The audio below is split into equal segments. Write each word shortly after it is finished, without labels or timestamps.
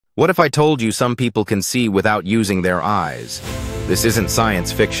What if I told you some people can see without using their eyes? This isn't science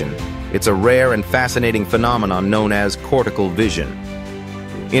fiction. It's a rare and fascinating phenomenon known as cortical vision.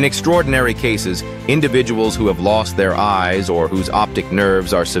 In extraordinary cases, individuals who have lost their eyes or whose optic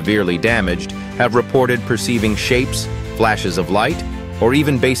nerves are severely damaged have reported perceiving shapes, flashes of light, or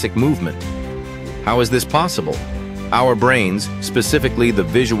even basic movement. How is this possible? Our brains, specifically the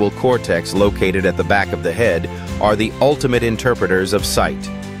visual cortex located at the back of the head, are the ultimate interpreters of sight.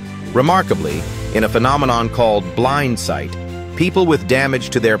 Remarkably, in a phenomenon called blind sight, people with damage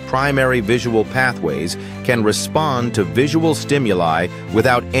to their primary visual pathways can respond to visual stimuli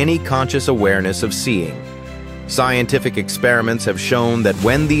without any conscious awareness of seeing. Scientific experiments have shown that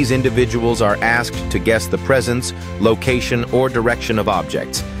when these individuals are asked to guess the presence, location, or direction of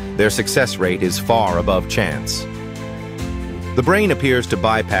objects, their success rate is far above chance. The brain appears to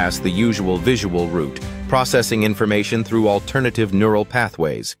bypass the usual visual route, processing information through alternative neural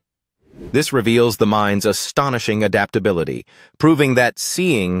pathways. This reveals the mind's astonishing adaptability, proving that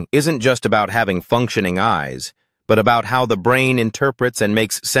seeing isn't just about having functioning eyes, but about how the brain interprets and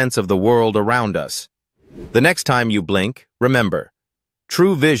makes sense of the world around us. The next time you blink, remember,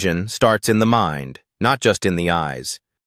 true vision starts in the mind, not just in the eyes.